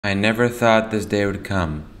I never thought this day would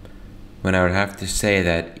come when I would have to say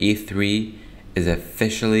that E3 is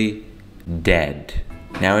officially dead.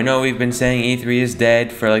 Now I know we've been saying E3 is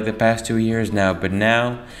dead for like the past 2 years now, but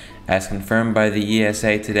now, as confirmed by the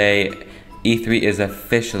ESA today, E3 is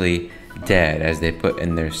officially dead, as they put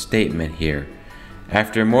in their statement here.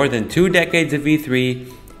 After more than 2 decades of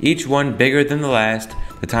E3, each one bigger than the last,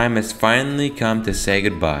 the time has finally come to say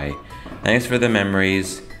goodbye. Thanks for the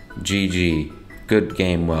memories, GG. Good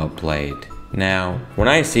game well played. Now, when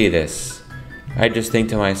I see this, I just think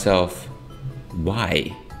to myself,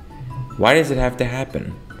 why? Why does it have to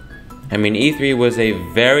happen? I mean, E3 was a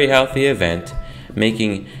very healthy event,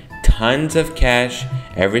 making tons of cash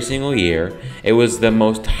every single year. It was the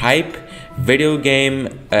most hype video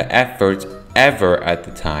game effort ever at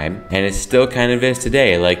the time, and it still kind of is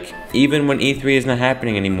today. Like, even when E3 is not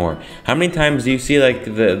happening anymore, how many times do you see like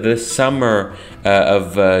the summer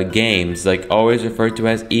of games like always referred to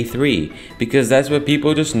as E3? Because that's what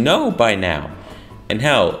people just know by now. And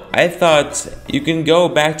hell, I thought, you can go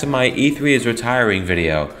back to my E3 is retiring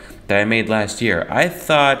video that I made last year. I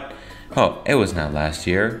thought, oh, it was not last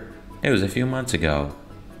year, it was a few months ago.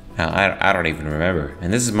 I don't even remember.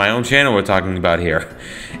 And this is my own channel we're talking about here.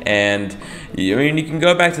 And I mean, you can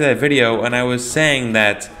go back to that video, and I was saying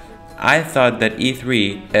that I thought that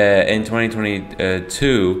E3 in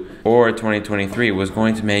 2022 or 2023 was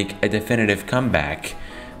going to make a definitive comeback.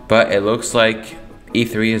 But it looks like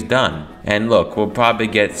E3 is done. And look, we'll probably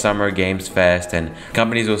get Summer Games Fest, and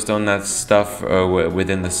companies will still not stuff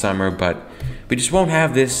within the summer, but we just won't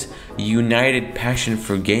have this united passion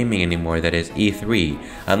for gaming anymore that is E3.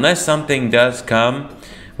 Unless something does come,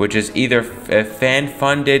 which is either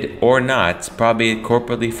fan-funded or not, probably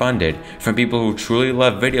corporately funded, from people who truly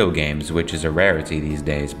love video games, which is a rarity these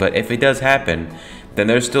days. But if it does happen, then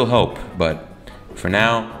there's still hope. But for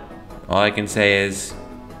now, all I can say is,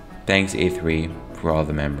 thanks E3 for all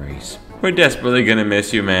the memories. We're desperately gonna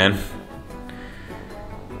miss you, man.